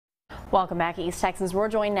Welcome back, East Texas. We're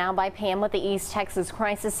joined now by Pam with the East Texas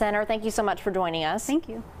Crisis Center. Thank you so much for joining us. Thank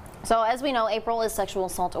you. So as we know, April is Sexual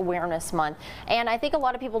Assault Awareness Month, and I think a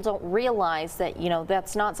lot of people don't realize that,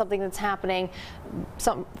 that's not something that's happening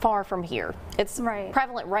far from here. It's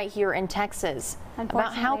prevalent right here in Texas.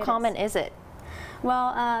 About how common is it?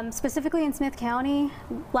 Well, specifically in Smith County,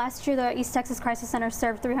 last year the East Texas Crisis Center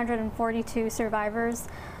served 342 survivors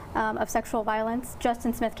of sexual violence just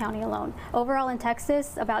in Smith County alone. Overall in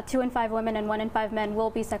Texas, about 2 in 5 women and 1 in 5 men will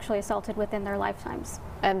be sexually assaulted within their lifetimes.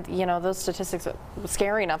 And those statistics are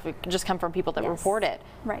scary enough. It just come from people that report it.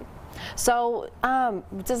 Right. So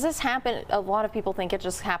does this happen? A lot of people think it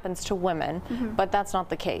just happens to women, but that's not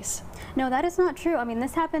the case. No, that is not true. I mean,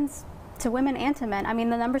 this happens to women and to men. I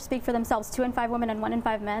mean, the numbers speak for themselves. 2 in 5 women and 1 in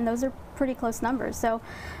 5 men. Those are pretty close numbers. So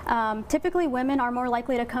typically women are more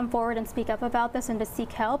likely to come forward and speak up about this and to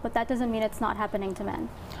seek help, but that doesn't mean it's not happening to men.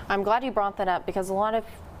 I'm glad you brought that up, because a lot of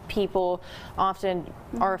people often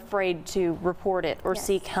are afraid to report it or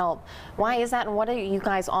seek help. Why is that, and what do you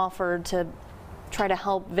guys offer to try to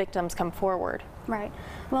help victims come forward? Right.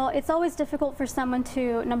 Well, it's always difficult for someone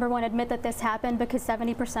to, number one, admit that this happened, because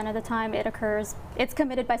 70% of the time it's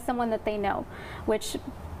committed by someone that they know, which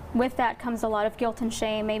with that comes a lot of guilt and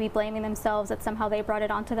shame, maybe blaming themselves that somehow they brought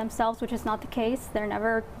it onto themselves, which is not the case. They're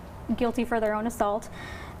never guilty for their own assault.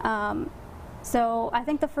 So I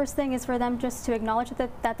think the first thing is for them just to acknowledge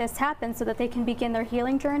that this happened, so that they can begin their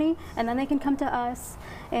healing journey, and then they can come to us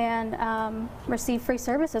and receive free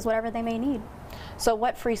services, whatever they may need. So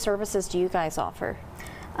what free services do you guys offer?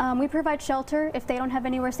 We provide shelter if they don't have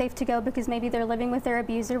anywhere safe to go, because maybe they're living with their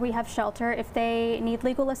abuser. We have shelter. If they need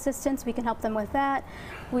legal assistance, we can help them with that.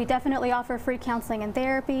 We definitely offer free counseling and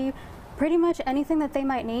therapy. Pretty much anything that they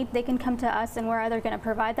might need, they can come to us, and we're either going to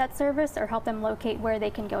provide that service or help them locate where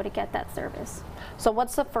they can go to get that service. So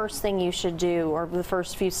what's the first thing you should do, or the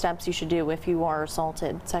first few steps you should do if you are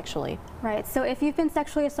assaulted sexually? Right, so if you've been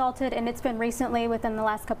sexually assaulted and it's been recently, within the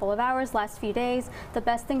last couple of hours, last few days, the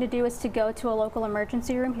best thing to do is to go to a local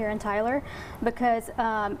emergency room here in Tyler, because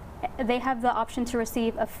they have the option to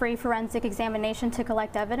receive a free forensic examination to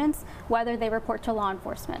collect evidence, whether they report to law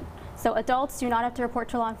enforcement. So adults do not have to report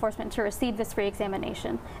to law enforcement to receive this free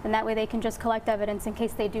examination, and that way they can just collect evidence in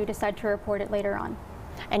case they do decide to report it later on.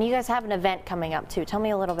 And you guys have an event coming up too. Tell me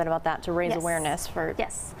a little bit about that to raise awareness for.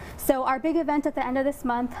 Yes. So our big event at the end of this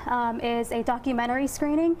month is a documentary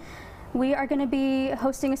screening. We are going to be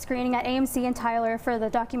hosting a screening at AMC in Tyler for the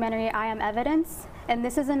documentary I Am Evidence. And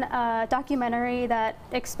this is a documentary that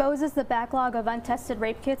exposes the backlog of untested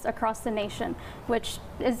rape kits across the nation, which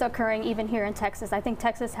is occurring even here in Texas. I think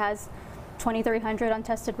Texas has 2,300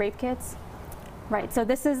 untested rape kits. Right, so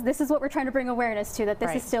this is what we're trying to bring awareness to, that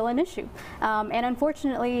this is still an issue. And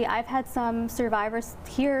unfortunately, I've had some survivors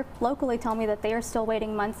here locally tell me that they are still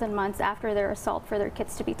waiting months and months after their assault for their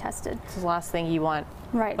kits to be tested. This is the last thing you want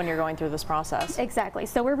when you're going through this process. Exactly.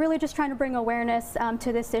 So we're really just trying to bring awareness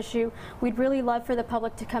to this issue. We'd really love for the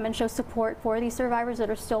public to come and show support for these survivors that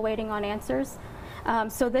are still waiting on answers.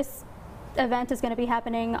 So this event is going to be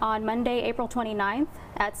happening on Monday, April 29th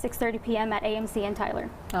at 6:30 p.m. at AMC in Tyler.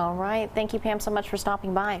 All right. Thank you, Pam, so much for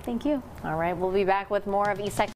stopping by. Thank you. All right. We'll be back with more of East Texas.